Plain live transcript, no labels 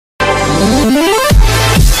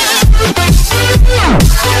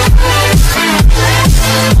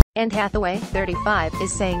and Hathaway, 35,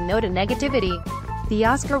 is saying no to negativity. The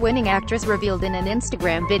Oscar-winning actress revealed in an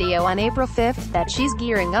Instagram video on April 5 that she's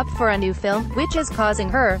gearing up for a new film, which is causing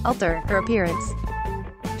her to alter her appearance.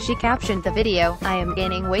 She captioned the video, "I am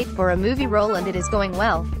gaining weight for a movie role and it is going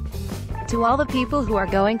well. To all the people who are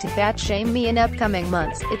going to fat shame me in upcoming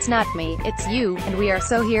months, it's not me, it's you, and we are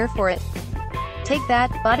so here for it. Take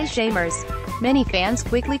that, body shamers." Many fans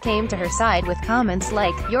quickly came to her side with comments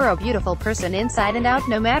like, "You're a beautiful person inside and out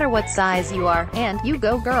no matter what size you are," and "You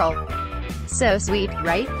go girl." So sweet,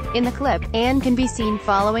 right? In the clip, Anne can be seen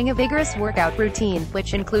following a vigorous workout routine,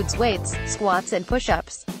 which includes weights, squats and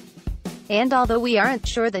push-ups. And although we aren't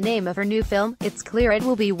sure the name of her new film, it's clear it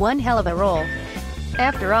will be one hell of a role.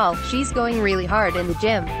 After all, she's going really hard in the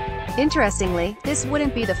gym. Interestingly, this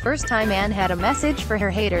wouldn't be the first time Anne had a message for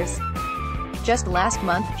her haters. Just last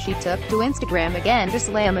month, she took to Instagram again to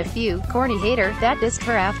slam a few corny hater that dissed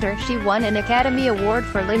her after she won an Academy Award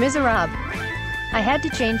for Les Miserables. "I had to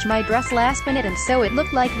change my dress last minute and so it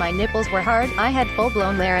looked like my nipples were hard, I had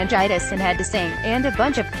full-blown laryngitis and had to sing, and a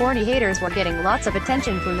bunch of corny haters were getting lots of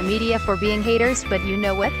attention from the media for being haters, but you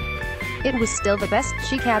know what? It was still the best,"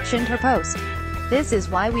 she captioned her post. "This is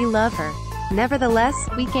why we love her. Nevertheless,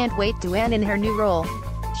 we can't wait to Anne in her new role.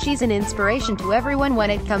 She's an inspiration to everyone when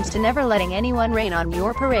it comes to never letting anyone rain on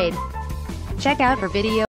your parade." Check out her video.